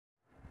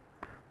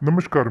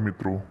નમસ્કાર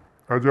મિત્રો,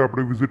 આજે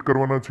આપણે વિઝિટ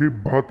કરવાના છે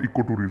ભાત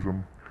ઇકો ટુરિઝમ.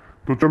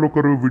 તો ચાલો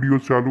કરો વિડીયો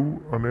ચાલુ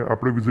અને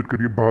આપણે વિઝિટ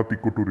કરીએ ભાત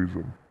ઇકો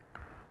ટુરિઝમ.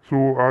 સો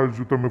આ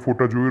જો તમે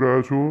ફોટા જોઈ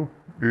રહ્યા છો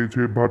એ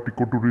છે ભાત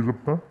eco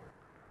ટુરિઝમના,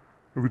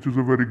 which is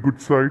a very good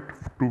site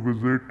to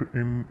visit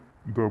in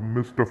the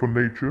midst of a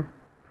nature.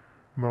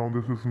 Now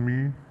this is me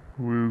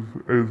who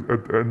is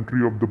at the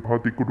entry of the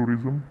Bhat Eco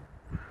Tourism.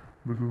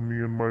 This is me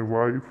and my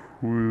wife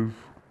who is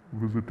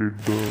visited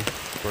the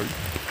site.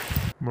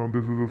 Now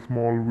this is a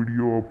small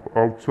video of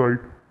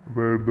outside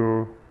where the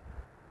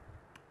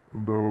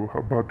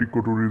Bhat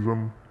Eco Tourism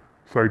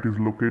site is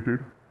located.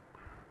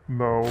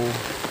 Now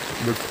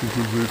let's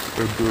visit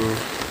at the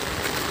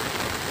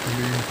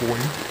main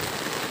point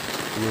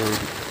where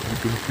you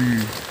can see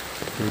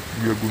that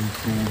we are going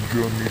to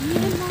journey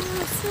to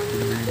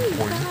the main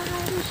point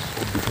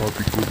of the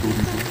Bhat Eco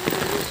Tourism.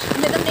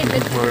 This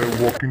is my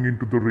walking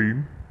into the rain.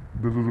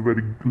 This is a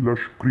very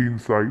lush green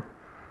site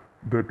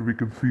that we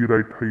can see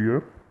right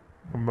here.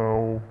 Now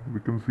we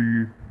can see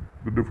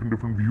the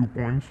different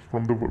viewpoints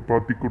from the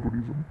Bhat Eco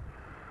Tourism.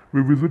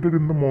 We visited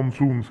in the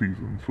monsoon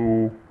season, so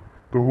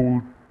the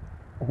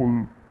whole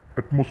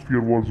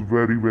atmosphere was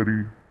very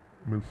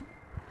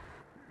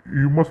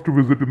you must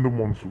visit in the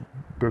monsoon.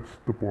 That's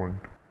the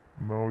point.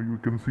 Now you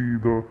can see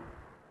the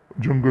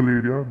jungle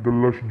area, the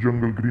lush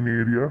jungle green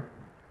area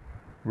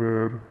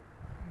where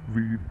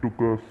we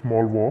took a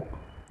small walk.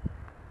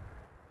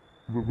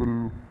 We will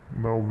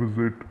now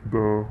visit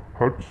the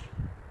huts.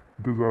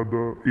 These are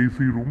the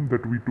AC room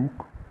that we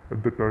took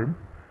at the time,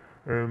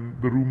 and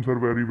the rooms are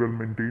very well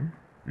maintained.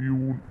 You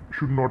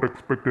should not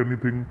expect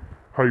anything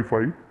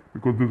hi-fi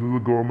because this is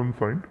a government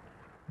site,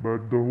 but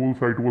the whole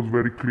site was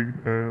very clean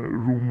and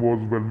room was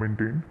well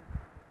maintained.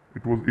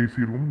 It was AC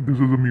room. This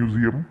is a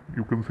museum,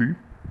 you can see.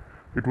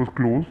 It was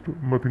closed,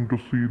 nothing to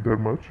see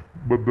there much,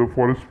 but the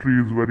forestry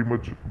is very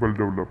much well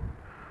developed.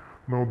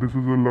 Now this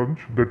is a lunch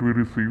that we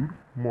received,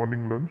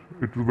 morning lunch.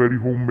 It's very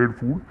homemade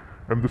food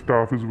and the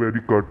staff is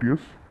very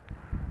courteous.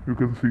 You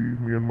can see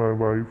me and my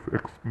wife.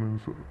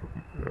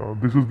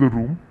 This is the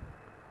room.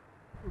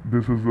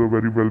 This is a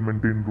very well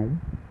maintained room.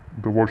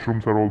 The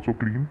washrooms are also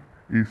clean.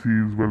 AC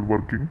is well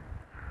working.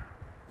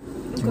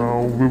 Now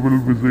we will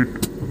visit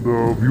the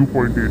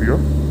viewpoint area.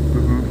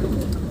 This is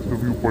the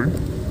viewpoint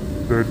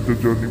that the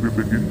journey will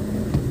begin.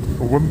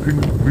 One thing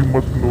we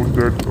must note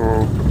that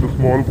the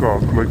small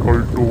cars like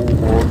Alto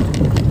or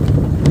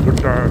the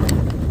tires,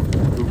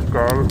 the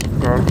cars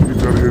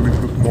which are having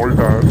the small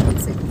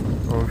tires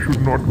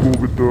should not go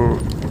with the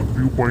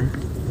viewpoint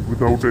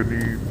without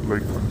any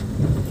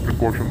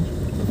precautions.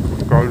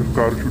 Car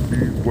should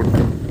be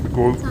working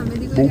because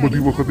બહુ બધી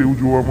વખત એવું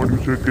જોવા મળ્યું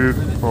છે કે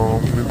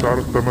આ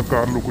રસ્તામાં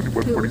કાર લોકોની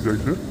બંધ પડી જાય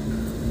છે,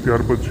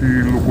 ત્યાર પછી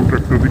લોકો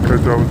ટ્રેક્ટરથી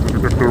ખેંચાવે છે,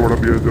 ટ્રેક્ટરવાળા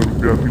 2000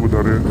 રૂપિયાથી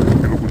વધારે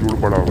એ લોકો જોડે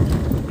પડાવે છે.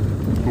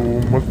 So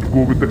must go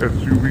with the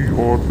SUV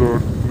or the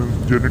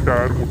જેને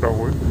ટાયર મોટા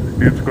હોય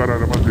એ જ કાર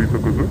આરામાં જઈ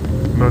શકે છે,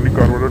 નાની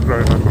કારવાળા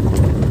ટ્રાય ના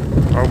કરશે.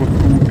 આ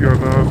વસ્તુ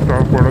ત્યાંના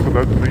સ્ટાફવાળા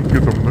કદાચ નહીં કે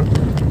તમને,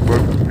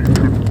 but you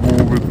should go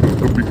with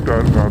the big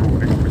tyre car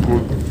only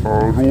because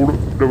road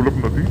develop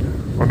નથી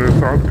અને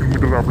 7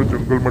 કિલોમીટર આપણે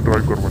જંગલમાં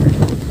ડ્રાઈવ કરવાની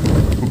છે.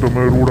 તો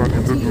તમે રોડ આની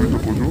અંદર જોઈ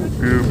શકો છો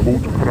કે બહુ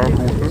જ ખરાબ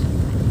રોડ છે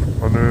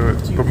અને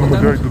તમને મજા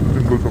આવી જશે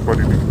જંગલ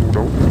સફારીની, no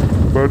doubt.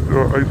 But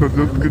I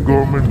suggest કે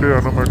ગવર્મેન્ટે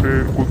આના માટે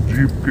કોઈ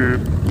જીપ કે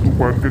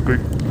તૂફાન કે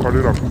કંઈક ભાડે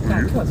રાખવું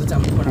જોઈએ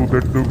so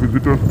that the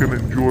visitors can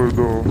enjoy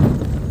the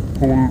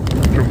whole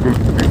jungle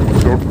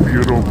without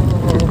fear of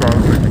the car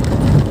driving.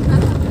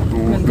 So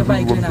this is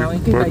one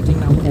thing. But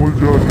whole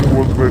journey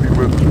was very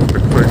much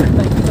exciting.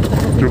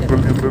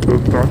 Jungle in the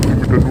 7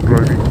 kilometer to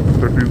driving,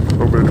 that is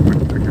a very big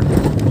thing.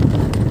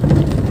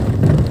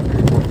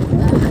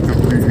 You can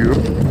see here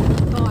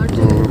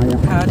the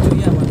road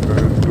and the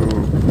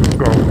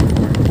car is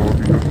going on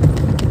here.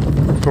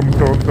 Some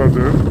turns are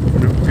there,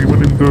 means even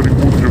in the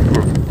remote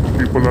jungle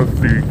people are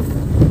staying,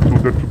 so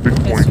that's a big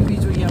point.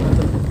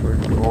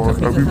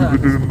 Have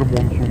visited in the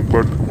monsoon,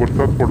 but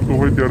વરસાદ પડતો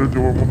હોય ત્યારે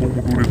જવામાં બહુ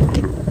મોટું risk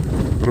છે.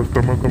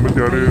 રસ્તામાં ગમે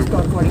ત્યારે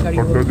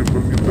પડતા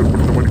જંગલની અંદર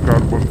પણ તમારી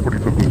કાર બંધ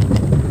પડી શકે છે.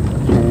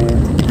 સો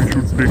વી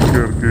શુડ ટેક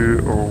કેર કે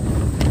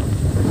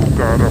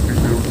કાર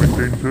આપણી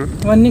મેન્ટેન છે.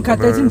 વનની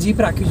ખાતે જીપ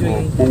રાખવી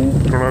જોઈએ. બહુ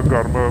ઘણા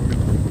કારમાં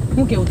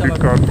હું કેવું એક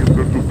કારની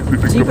અંદર જો સીટિંગ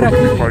કેપેસિટી 5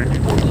 ની હોય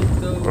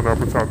અને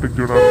આપણે 7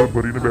 જણા અંદર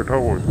ભરીને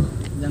બેઠા હોય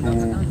તો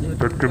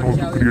that can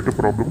also create a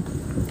problem.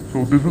 So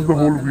this is the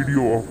hall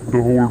video off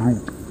the hall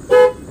route.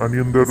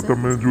 આની અંદર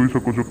તમે જોઈ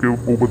શકો છો કે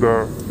બહુ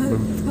બધા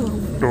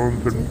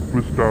ટર્ન્સ એન્ડ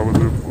ટ્વિસ્ટ આવે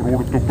છે.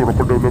 રોડ તો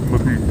પ્રોપર ડેવલપ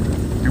નથી,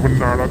 ઇવન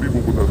નાળા બી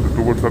બહુ બધા છે.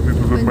 તો વરસાદની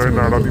સિઝનમાં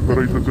નાળા બી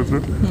ભરાઈ શકે છે,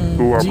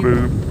 તો આપણે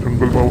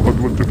જંગલમાં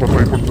વચ્ચે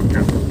ફસાઈ પણ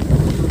શકીએ છીએ.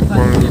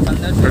 પણ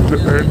એટ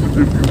ધ એન્ડ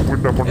જે વ્યૂ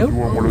પોઈન્ટ આપણને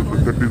જોવા મળે છે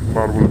દેટ ઇઝ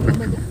માર્વલસ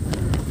એકચ્યુઅલી.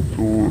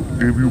 તો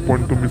એ વ્યૂ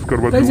પોઈન્ટ તો મિસ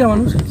કરવા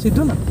જેવું.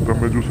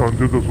 તમે જો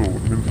સાંજે જશો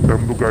મીન્સ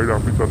એમનું ગાઈડ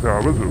આપણી સાથે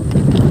આવે છે,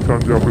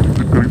 સાંજે આપણે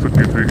વિઝિટ કરી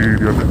શકીએ છીએ એ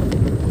એરિયાને,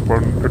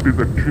 પણ it is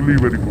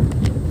actually very good.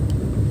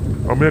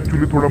 અમે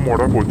એકચ્યુઅલી થોડા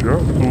મોડા પહોંચ્યા,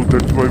 સો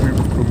that's why we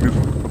miss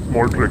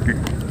small tracking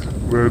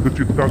where the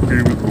Chitta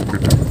cave is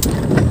located.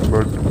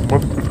 But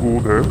must go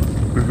there.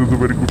 this is a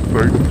very good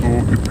site. So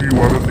if you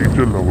are a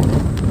nature lover,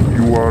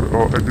 you are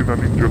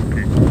adrenaline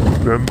junkie,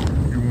 then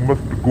you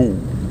must go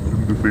in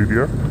this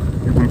area.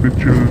 You will be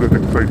chilled and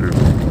excited.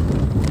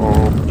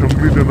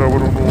 જંગલી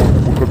જનાવરોનો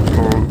વખત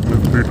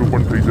ભેટો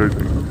પણ થઈ જાય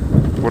છે.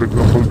 For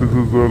example this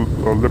is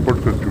a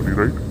leopard century,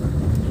 right?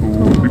 સો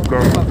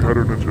દીપડા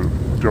અભયારણ્ય છે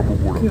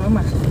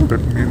જાંબુઘોડા.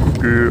 દેટ મીન્સ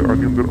કે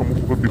આની અંદર અમુક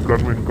વખત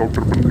દીપડાનું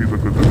એન્કાઉન્ટર પણ થઈ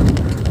શકે છે.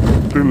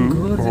 Steel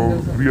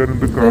we are in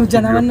the car,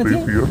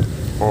 safe here.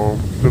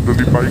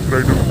 Generally bike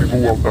riders બી બહુ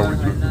આવતા હોય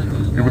છે.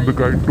 ઇવન ધ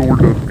ગાઈડ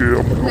ટોલ્ડ અસ કે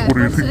અમુક લોકો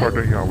રેસિંગ માટે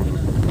અહીંયા આવે છે.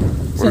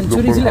 For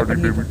example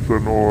Harley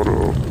Davidson or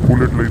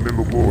bullet લઈને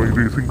લોકો અહીં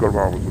રેસિંગ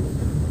કરવા આવે છે.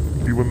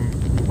 ઇવન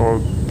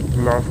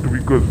લાસ્ટ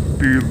વીક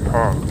જ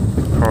થાર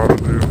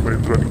અને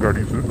મહિન્દ્રાની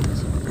ગાડી છે,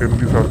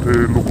 એમની સાથે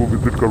લોકો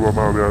વિઝિટ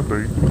કરવામાં આવ્યા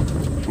હતા.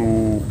 સો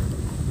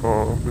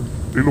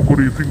એ લોકો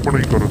રેસિંગ પણ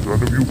અહીં કરે છે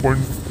અને વ્યૂ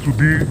પોઈન્ટ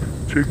સુધી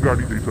છેક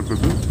ગાડી જઈ શકે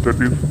છે. That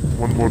is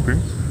one more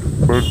thing.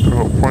 But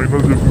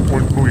final જે વ્યૂ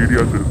પોઈન્ટનો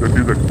એરિયા છે that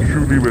is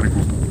actually very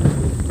good.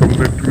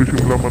 તમને એકચ્યુઅલી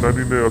શિમલા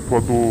મનાલીને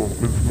અથવા તો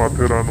મીન્સ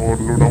માથેરાન ઓર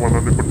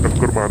લોનાવાલાને પણ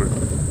ટક્કર મારે,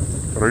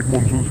 રાઈટ?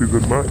 મોન્સૂન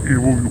સિઝનમાં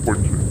એવો વ્યૂ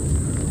પોઈન્ટ છે.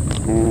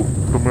 તો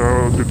તમે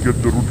આ જગ્યા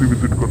જરૂરથી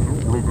વિઝિટ કરજો.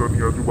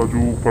 વડોદરાની આજુબાજુ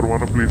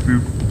ફરવાના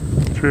પ્લેસીસ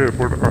છે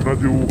પણ આના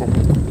જેવું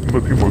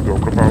નથી મળતું.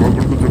 આપણે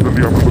પાવાગઢ તો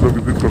જનરલી આપણે બધા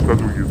વિઝિટ કરતા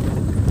જોઈએ છીએ,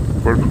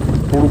 પણ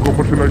થોડું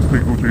કમર્શિયલાઇઝ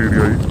થઈ ગયું છે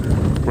એરિયા.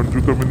 પણ જો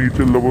તમે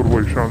નેચર લવર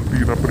હોય,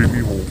 શાંતિના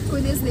પ્રેમી હો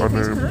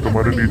અને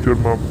તમારે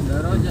નેચરમાં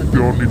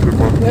પ્યોર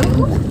નેચરમાં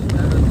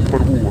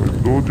ફરવું હોય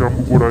તો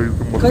જાંબુઘોડા ઇઝ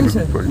મસ્ત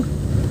સાઇટ.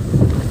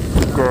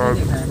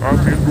 આ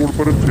મેઇન રોડ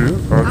પર જ છે.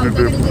 આ જે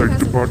ડેમ સાઇડ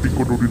છે, ભાટ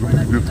ઇકો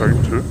ટુરિઝમની જે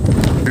સાઇટ છે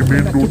એ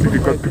મેઇન રોડથી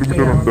 1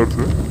 કિલોમીટર અંદર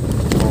છે.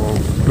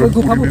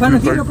 ધનપુરીની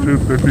જે સાઇટ છે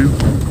that is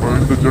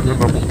in the general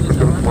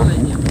પણ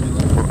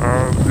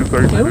આ જે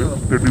સાઇટ છે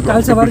દેટ ઇઝ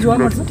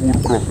પૂર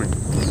ક્રોસિંગ.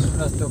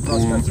 તો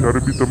જ્યારે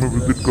બી તમે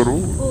વિઝિટ કરો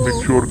મેક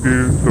શ્યોર કે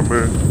તમે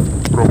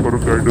પ્રોપર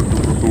ગાઈડન્સ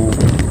હશો તો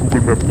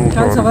ગૂગલ મેપનો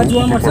સહારો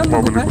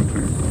અવેલેબલ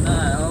છે.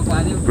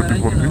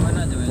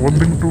 One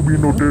thing to B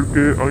noted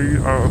કે અહીં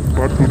આ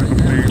ભાટ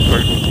ટુરિઝમની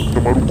સાઇટ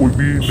તમારું કોઈ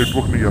બી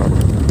નેટવર્ક નહીં આવે.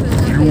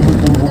 જીઓનું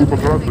થોડું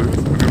પકડાશે,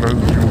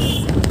 રિલાયન્સ જીઓ,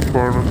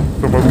 પણ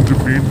તમારું જે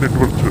મેઇન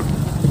નેટવર્ક છે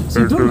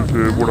એરટેલ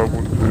છે,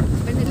 વોડાફોન છે,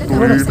 તો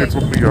એ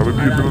નેટવર્ક નહીં આવે,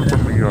 બીએસએનએલ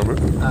પણ નહીં આવે.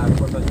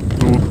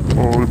 તો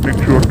મેક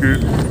શ્યોર કે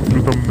જો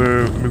તમને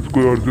મીન્સ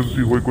કોઈ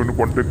અર્જન્સી હોય, કોઈને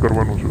કોન્ટેક્ટ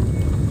કરવાનો છે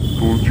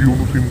તો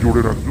જીઓનું સિમ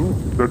જોડે રાખજો.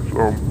 દેટ્સ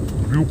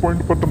વ્યૂ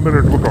પોઈન્ટ પર તમને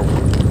નેટવર્ક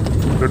આવશે.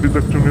 દેટ ઇઝ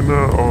એકચ્યુઅલી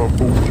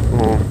બહુ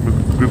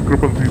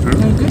ડિસ્ક્રપન્સી છે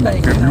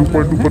કે વ્યૂ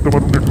પોઈન્ટ ઉપર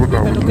તમારું નેટવર્ક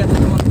આવે છે,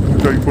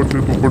 ઊંચાઈ પર છે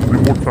તો પણ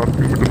રિમોટ 7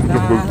 કિલોમીટરનું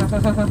જંગલ છે.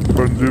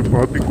 પણ જે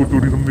ભાત ઇકો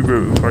ટુરિઝમની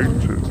સાઇટ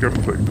છે, કેમ્પ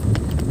સાઇટ,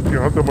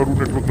 ત્યાં તમારું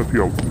નેટવર્ક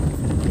નથી આવતું.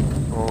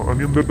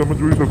 આની અંદર તમે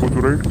જોઈ શકો છો,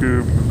 રાઈટ, કે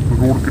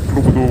રોડ કેટલો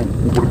બધો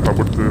ઉબડ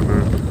ખાબડ છે અને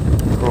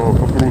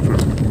અઘરો છે.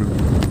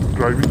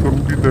 ડ્રાઇવિંગ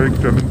કરવું બી ત્યાં એક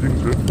ચેલેન્જિંગ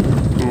છે.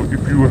 સો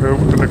if you have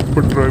an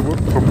expert driver,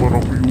 someone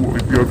of you,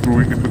 if you are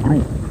going in the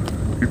group,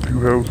 if you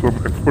have some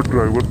expert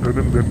driver,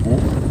 then go.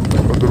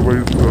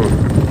 Otherwise,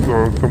 if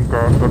some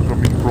cars are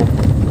coming from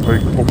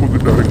like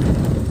opposite direction,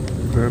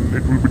 then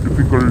it will be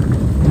difficult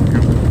to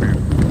give speed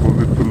because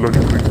it's a lush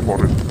green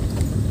forest.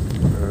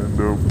 And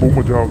બહુ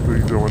મજા આવશે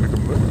અહીં જવાની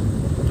તમને.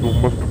 સો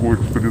must go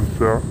experience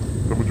છે આ.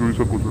 તમે જોઈ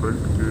શકો છો,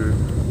 રાઈટ, કે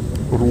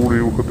રોડ એ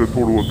વખતે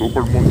થોડો હતો,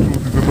 પણ મોન્સૂન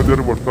સિઝનમાં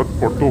જ્યારે વરસાદ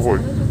પડતો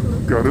હોય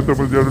ત્યારે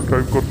તમે જ્યારે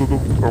ડ્રાઈવ કરતો તો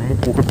અમુક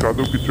વખત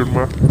કાદવ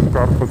કિચડમાં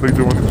કાર ફસાઈ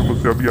જવાની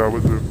સમસ્યા બી આવે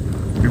છે.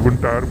 ઇવન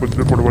ટાયર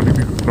પંચર પડવાની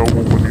બી ઘટનાઓ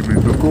બહુ બની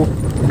રહી છે. તો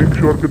મેક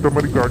શ્યોર કે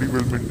તમારી ગાડી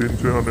વેલ મેન્ટેન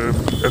છે અને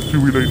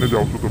એસયુવી લઈને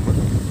જાઓ છો તમે.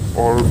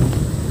 ઓર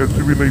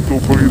એસયુવી નહીં તો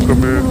કોઈ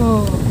તમે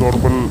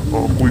નોર્મલ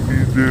કોઈ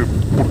બી જે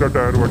મોટા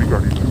ટાયરવાળી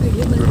ગાડી છે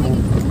એનું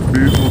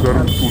બેઝ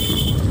ઉદાહરણ શું છે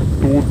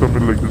તો તમે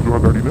લઈ જજો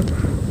આ ગાડીને.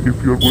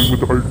 If you are going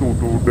with Alto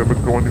તો ડેમેજ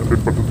થવાની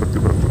 100%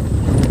 શક્યતા છે.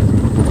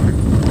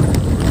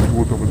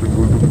 જુઓ તમે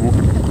જંગલ તો જુઓ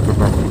કેટલું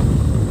ખતરનાક છે.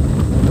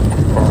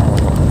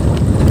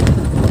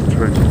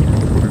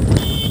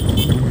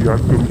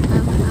 યાદ કરું છું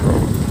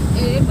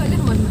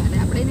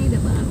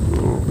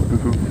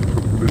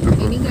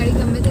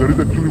there is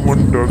actually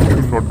one turn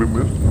should not be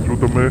missed. જો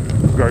તમે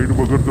ગાઈડ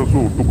વગર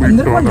જશો તો કોઈ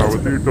ટર્ન આવે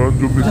છે, એ ટર્ન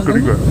જો મિસ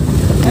કરી ગયા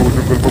તો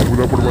જંગલમાં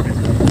ભૂલા પડવાની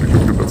બહુ મોટી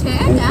શક્યતા છે.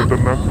 બહુ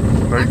ખતરનાક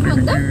 90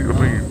 ડિગ્રી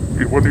નહીં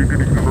 180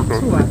 ડિગ્રીનો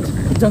ટર્ન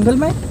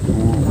જંગલમાં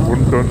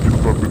one turn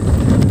should not be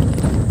missed.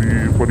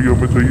 ફરી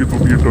અમે જઈએ તો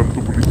બી એ ટર્ન તો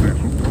ભૂલી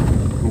જઈશું.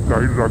 તો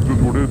ગાઈડ રાખજો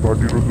જોડે.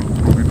 ભાટીનો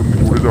ટોપી તમને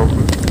જોડે જ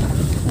આવશે.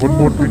 વન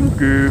મોર થિંગ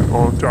કે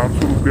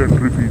 400 રૂપિયા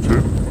એન્ટ્રી ફી છે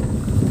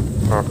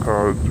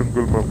આખા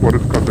જંગલમાં.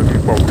 ફોરેસ્ટ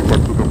ખાતાની પાવતી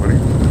પાડશો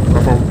તમારી.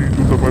 આ પાવતી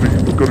જો તમારે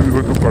યુઝ કરવી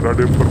હોય તો કડા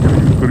ડેમ પર પણ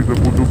યુઝ કરી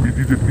શકો છો.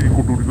 બીજી જેટલી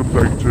ઇકો ટુરિઝમ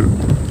સાઇટ છે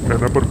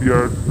એના પર બી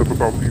આ તમે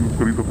પાવતી યુઝ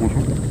કરી શકો છો,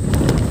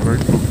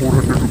 રાઈટ. તો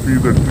 400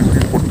 rupees entry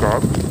fee four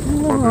car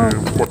અને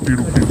 40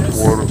 rupees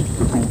four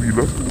two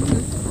wheeler,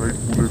 right.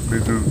 બુલેટને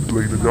જે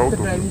લઈને જાઓ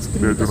તો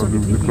 2 જણા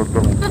વિઝિટ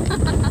કરતા હો તો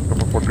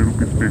તમે 40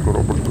 રૂપીઝ પે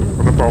કરવા પડશે.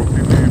 અને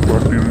પાવતી બી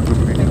ભાટ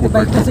ટુરિઝમની ઇકો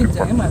સાઇટ તો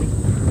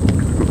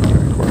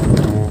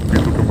એ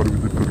તો તમારે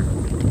વિઝિટ કરવી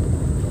પડશે.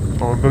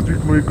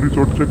 નજીકનો એક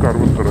રિસોર્ટ છે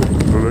કાર્વનસરાય,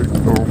 રાઈટ.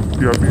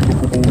 ત્યાં બી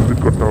લોકો બહુ વિઝિટ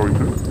કરતા હોય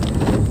છે.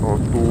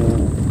 તો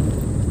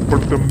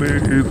પણ તમને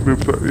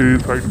એ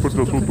સાઇટ પર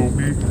જશો તો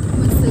બી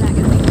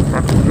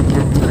આખું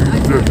જંગલનું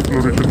જે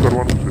એક્સપ્લોરેશન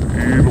કરવાનું છે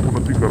એ લોકો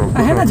નથી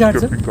કરાવતા,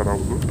 લેન્ડસ્કેપિંગ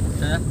કરાવશે.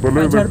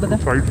 ભલે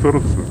સાઇટ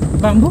સરસ છે.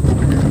 Bamboo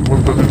one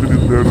suggestion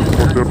is there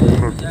four there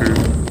owners કે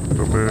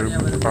તમે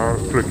આ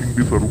ટ્રેકિંગ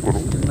બી શરૂ કરો.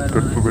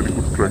 That's a very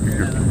good tracking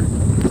actually.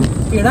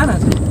 કેળાના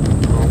છે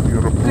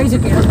કઈ છે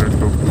કેળા?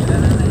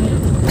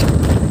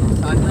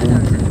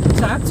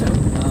 શાક છે.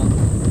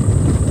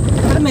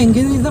 અરે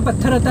મેંગેનીઝના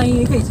પથ્થર હતા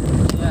અહીં, એ કઈ છે?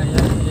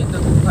 એ તો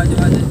ગુફા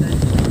જોવા જાય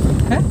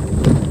હે?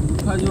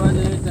 ગુફા જોવા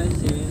જાય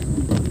છે.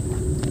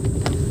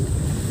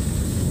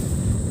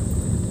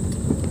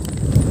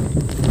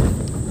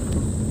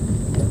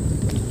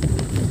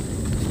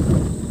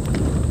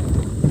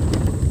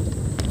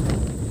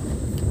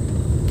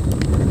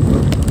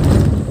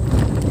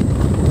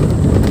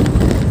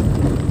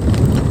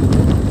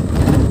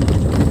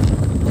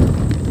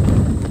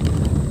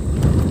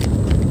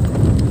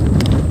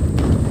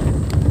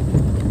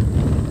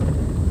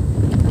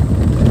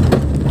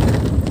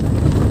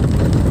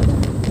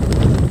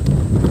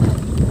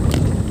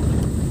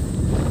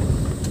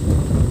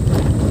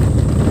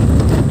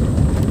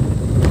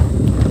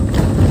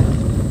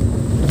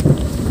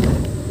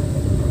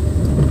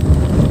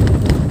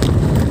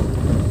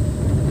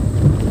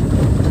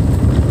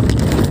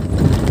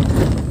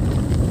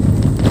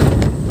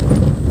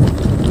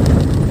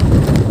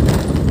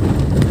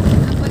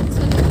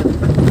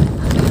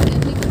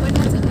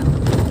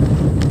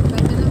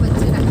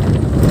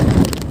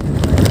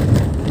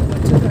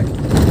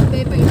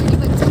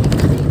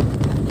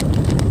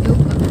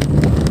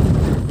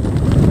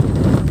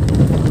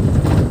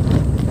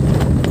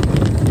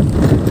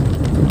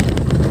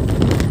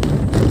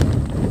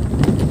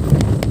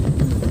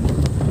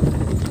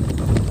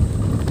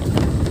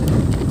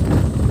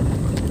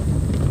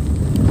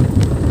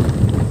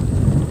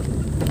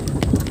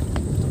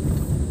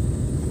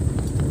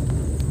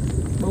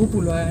 બહુ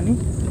પુલો આવ્યા નહીં?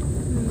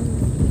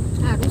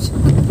 સારું છે,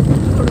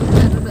 થોડો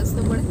નાનો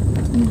રસ્તો પડે.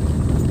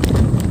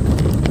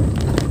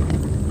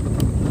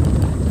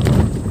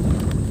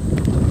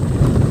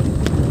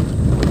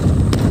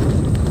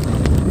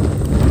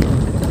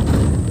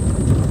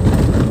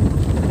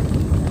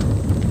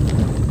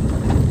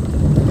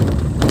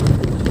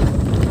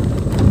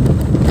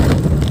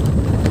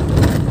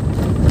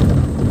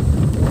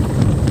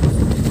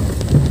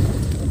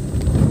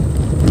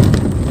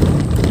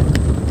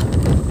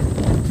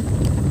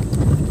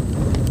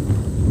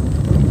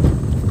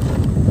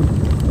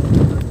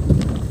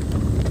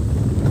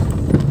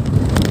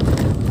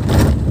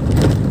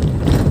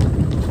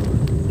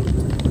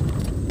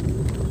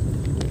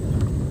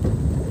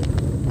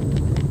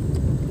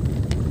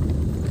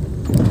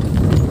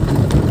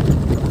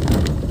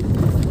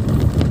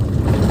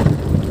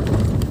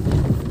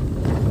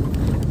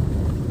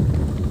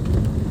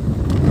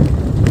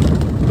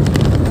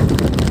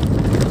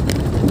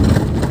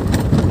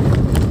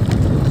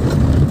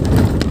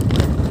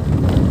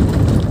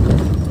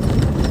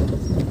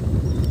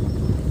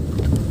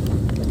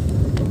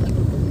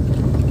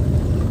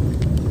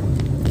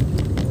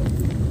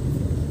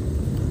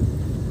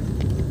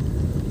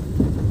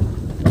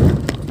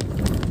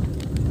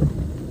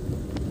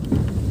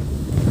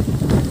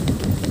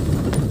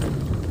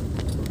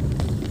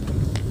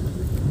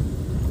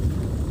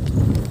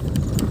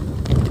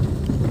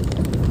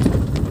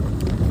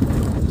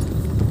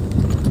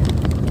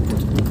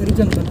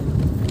 જંગલ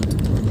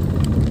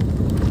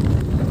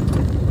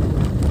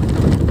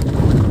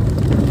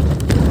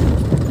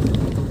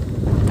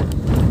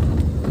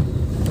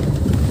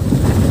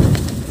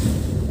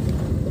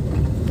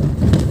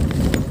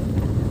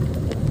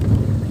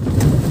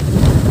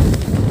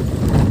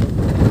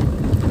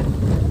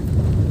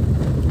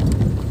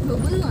બહુ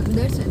બધું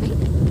અંદર છે નહીં?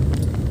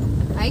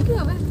 આવી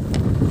ગયું હવે?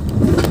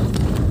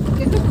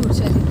 કેટલું દૂર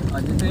છે હજી?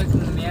 હજી તો એક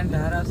મેન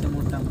ધારા છે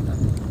મોટા મોટા,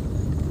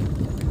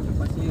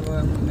 પછી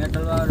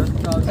મેટલ વાળો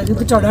રસ્તો આવશે. હજી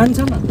તો ચઢાણ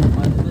છે ને?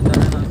 હજી તો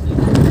ચઢાણ આવશે.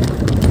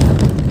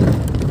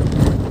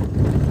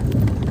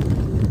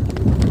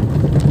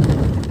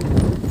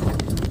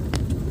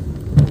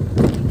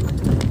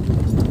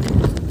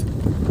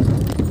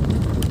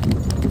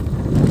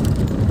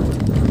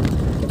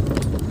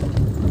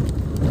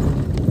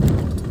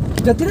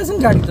 જતી રહેશે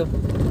ને ગાડી તો?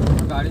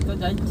 ગાડી તો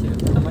જાય જ છે,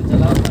 તમારે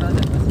ચલાવવા કરા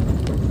છે પછી.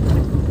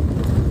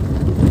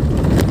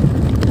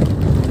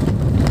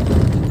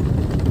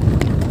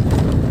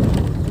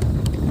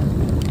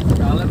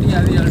 ચાલો બી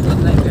આવી અલ્ટો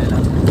જ નહીં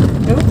ગયેલા.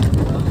 એવું?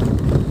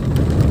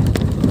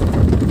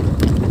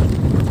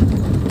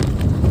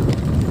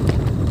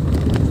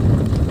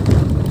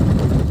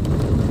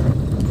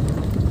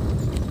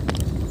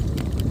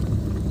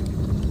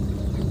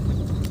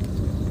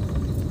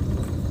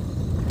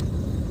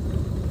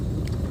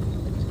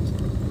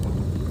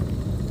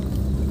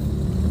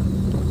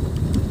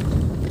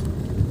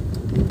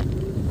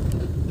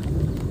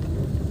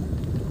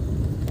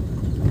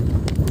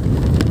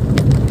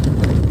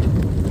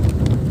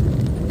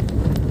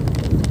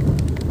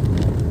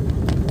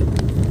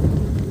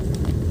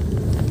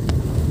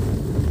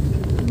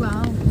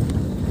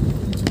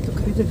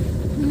 સારી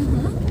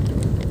જગ્યા.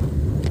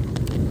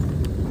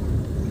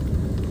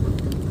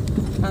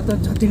 આ તો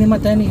જતીને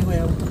માતા નહીં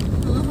હોય આવું.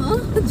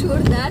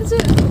 જોરદાર છે.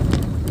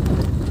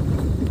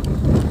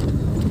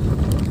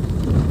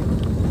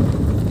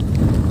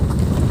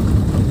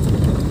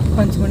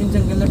 પંચમણી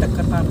જંગલનો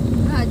ટક્કર પાડો.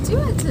 સાચી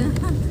વાત છે.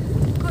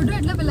 ખોટું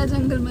એટલે પેલા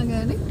જંગલમાં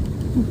ગયા ને.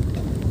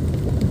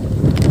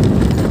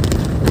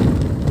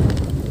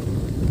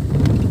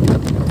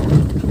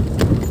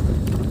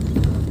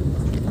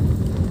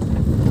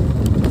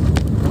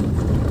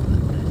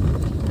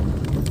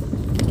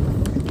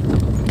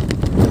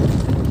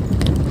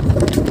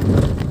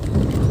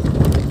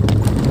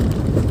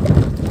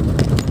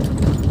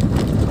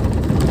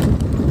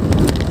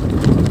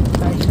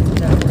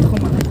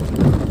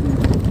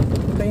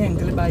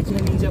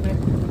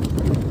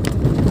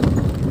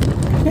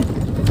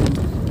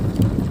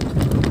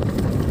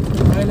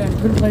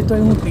 તો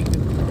હું થઈ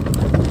ગયું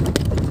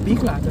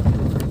બીક લાગે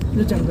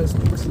જો જંગલ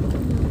સ્નેક્સ.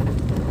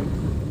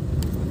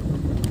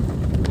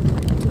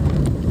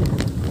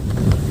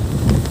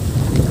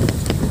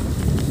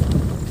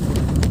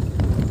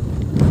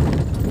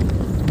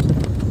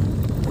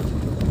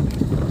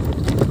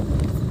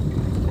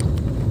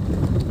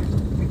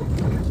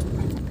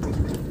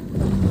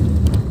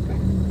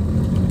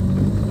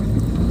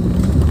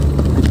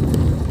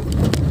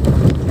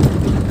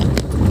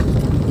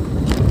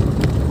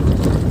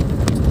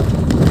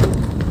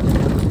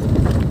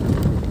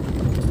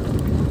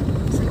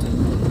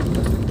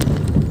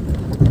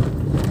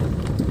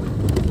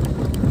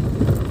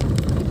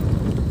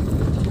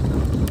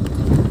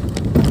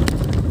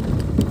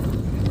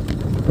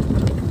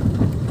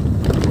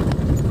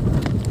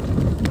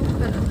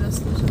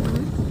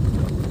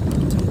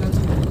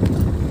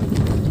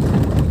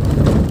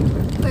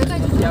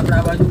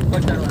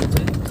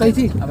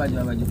 કઈથી આ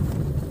બાજુ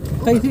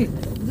કઈથી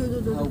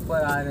આ ઉપર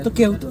આ તો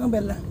કેવું તો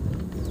પહેલા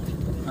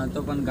હા તો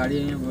પણ ગાડી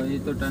અહીંયા વળી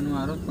તો ટર્ન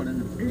મારો જ પડે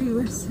ને.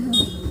 રિવર્સ છે.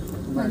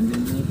 ગાડી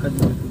એક જ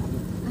વસ્તુ.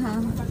 હા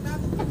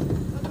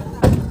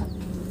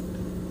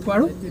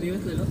વાળું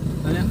રિવર્સ લઈ લો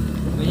અને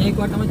અહીંયા એક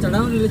વાર તમે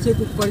ચડાવો ને એટલે છે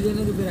ઉપર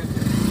જઈને જ ઊભી રાખે.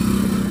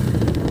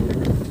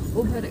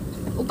 ઉભા રહે.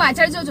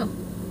 પાછળ જોજો.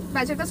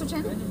 પાછળ કશું છે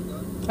ને?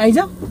 આવી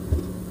જાઓ.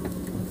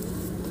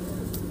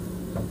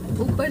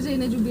 ઉપર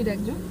જઈને જ ઊભી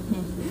રાખજો.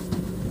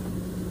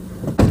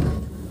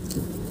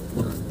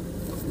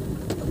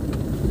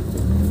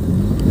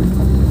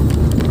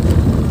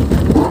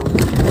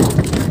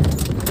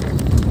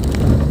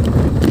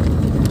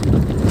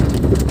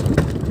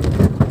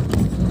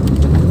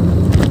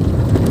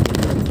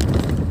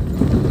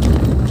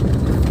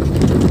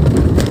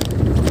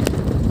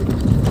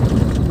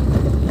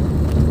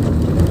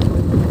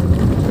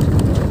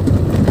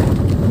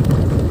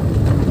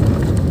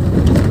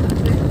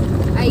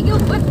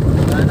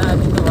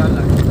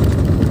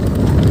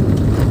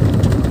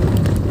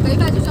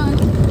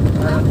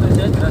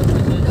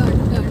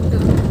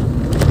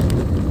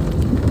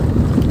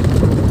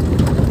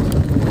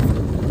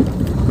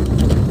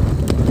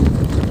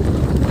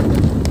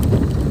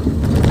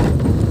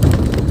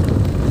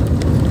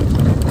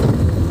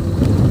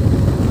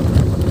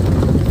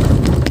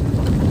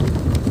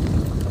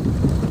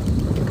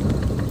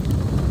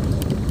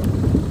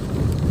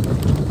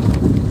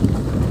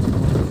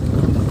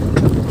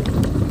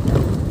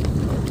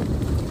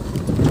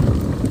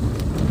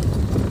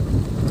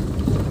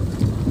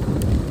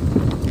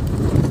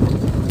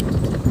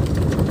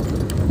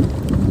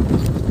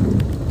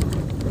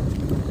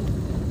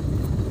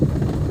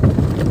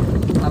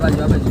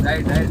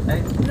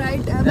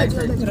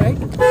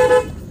 રાઈટ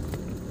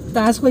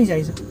તાસ કોઈ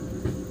જાય છે.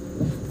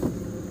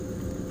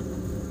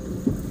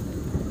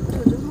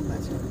 જોજો હા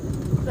પાછળ.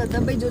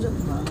 પ્રતાપભાઈ જોજો.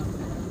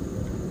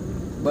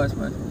 બસ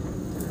બસ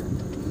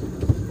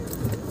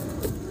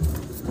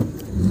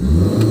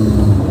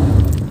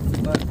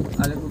બસ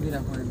આલે ઊભી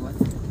રાખો એક વાર.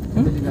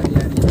 પેલી ગાડી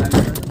આવી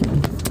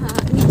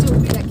હા નીચે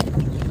ઊભી રાખી.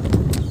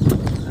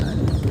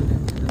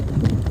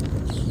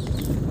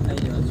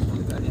 આવી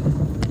જવાનું ગાડી.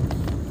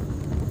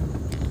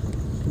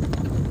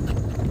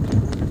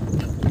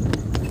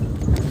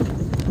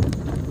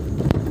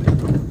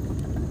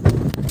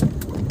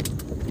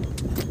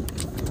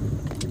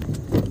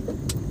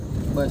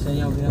 બસ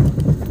અહીંયા ઉભી રાખો.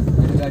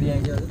 પેલી ગાડી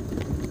આવી જાય.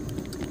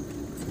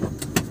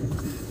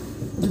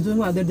 જો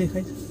વાદળ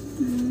દેખાય છે.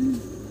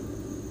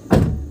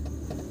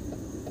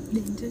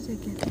 ડેન્જર છે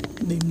કે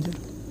ડેન્જર.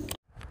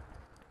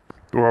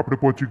 તો આપણે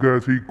પહોંચી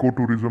ગયા છીએ ઇકો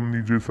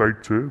ટુરિઝમની જે સાઇટ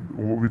છે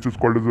which is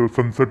called as a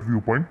sunset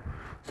view point.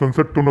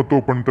 Sunset તો નહોતો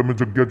પણ તમે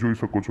જગ્યા જોઈ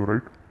શકો છો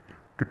રાઈટ.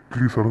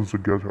 કેટલી સરસ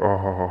જગ્યા છે. આ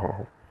હા હા હા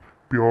હા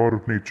પ્યોર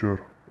નેચર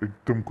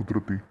એકદમ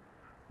કુદરતી.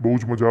 બહુ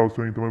જ મજા આવશે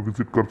અહીં તમે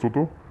વિઝિટ કરશો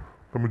તો.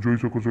 તમે જોઈ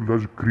શકો છો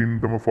લશ ગ્રીન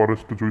તમે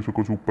ફોરેસ્ટ જોઈ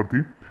શકો છો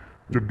ઉપરથી.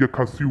 જગ્યા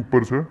ખાસી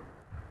ઉપર છે.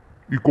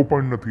 ઇકો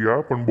પોઈન્ટ નથી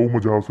આ પણ બહુ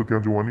મજા આવશે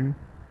ત્યાં જોવાની.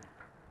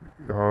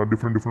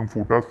 ડિફરન્ટ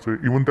ફોટાસ છે.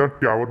 ઇવન ત્યાં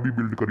ટાવર બી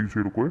બિલ્ડ કર્યું છે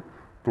એ લોકોએ.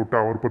 તો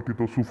ટાવર પરથી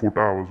તો શું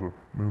ફોટા આવે છે.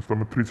 મીન્સ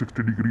તમે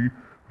 360 ડિગ્રી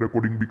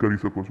રેકોર્ડિંગ બી કરી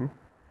શકો છો.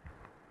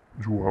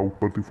 જુઓ આ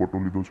ઉપરથી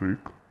ફોટો લીધો છે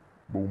એક.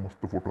 બહુ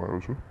મસ્ત ફોટો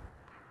આવ્યો છે.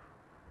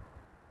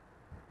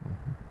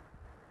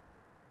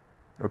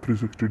 આ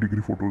 360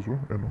 ડિગ્રી ફોટો છે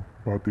એનો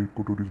ભાત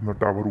ઇકો ટુરિઝમના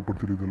ટાવર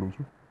ઉપરથી લીધેલો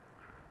છે.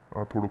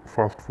 આ થોડોક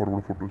ફાસ્ટ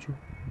ફોરવર્ડ ફોટો છે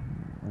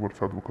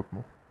વરસાદ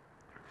વખતનો.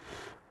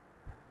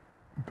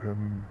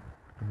 Than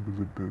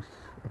visit this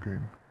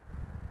again.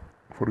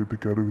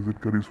 ફરીથી ક્યારે વિઝિટ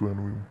કરીશું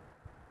એનું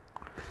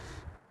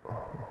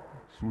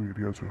શું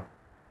એરિયા છે.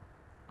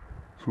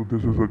 So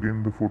this is again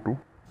the photo.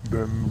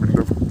 Then we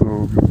left the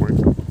viewpoint.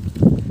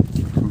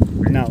 This is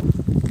me, Now.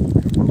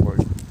 my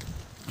wife.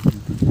 This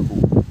is the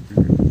whole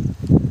area.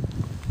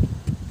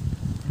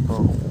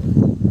 Now,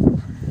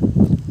 let's see.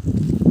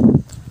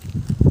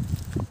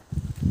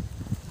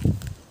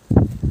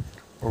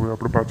 હવે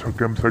આપણે પાછા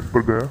camp site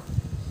પર ગયા.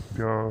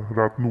 ત્યાં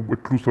રાતનું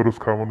એટલું સરસ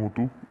ખાવાનું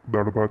હતું.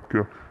 દાળ ભાત કે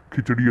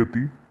ખીચડી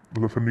હતી,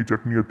 લસણની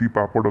ચટણી હતી,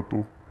 પાપડ હતો.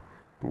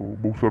 તો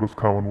બહુ સરસ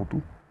ખાવાનું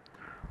હતું.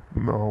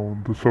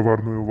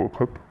 સવારનો એ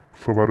વખત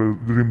સવારે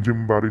રીમઝીમ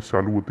બારિશ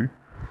ચાલુ હતી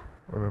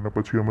અને એના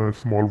પછી અમે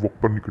સ્મોલ વોક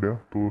પર નીકળ્યા.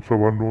 તો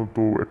સવારનો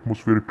તો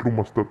એટમોસ્ફિયર એટલું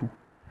મસ્ત હતું.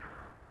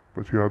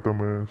 પછી આ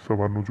તમે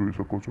સવારનું જોઈ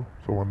શકો છો.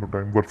 સવારનો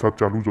ટાઈમ વરસાદ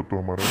ચાલુ જ હતો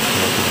અમારે.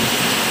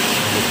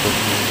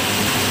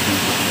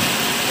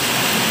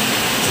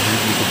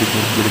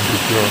 ગરમ ગરમ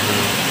ભજીયા અને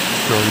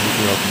ચા એ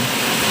લોકોએ આપી.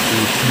 તો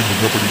એટલી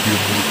મજા પડી ગઈ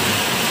અમને લોકોને.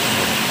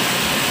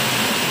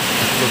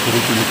 એટલા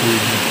સરસ એ લોકોએ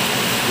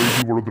કોઈ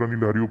બી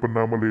વડોદરાની લારીઓ પર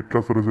ના મળે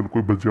એટલા સરસ એ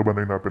લોકોએ ભજીયા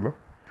બનાવીને આપેલા.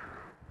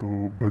 તો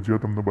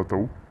ભજીયા તમને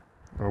બતાવું.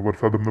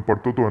 વરસાદ અમને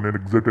પડતો હતો અને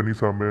એક્ઝેક્ટ એની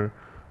સામે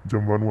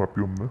જમવાનું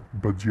આપ્યું અમને.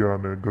 ભજીયા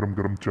અને ગરમ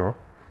ગરમ ચા.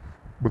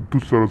 બધું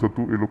જ સરસ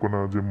હતું. એ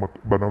લોકોના જે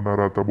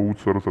બનાવનારા હતા બહુ જ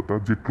સરસ હતા.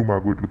 જેટલું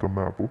માગો એટલું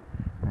તમને આપો,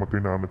 એમાં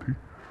કંઈ ના નથી.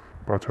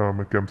 પાછા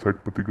અમે કેમ્પ સાઇટ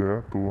પરથી ગયા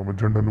તો અમે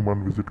ઝંડ હનુમાન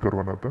વિઝિટ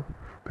કરવાના હતા.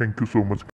 Thank you so much.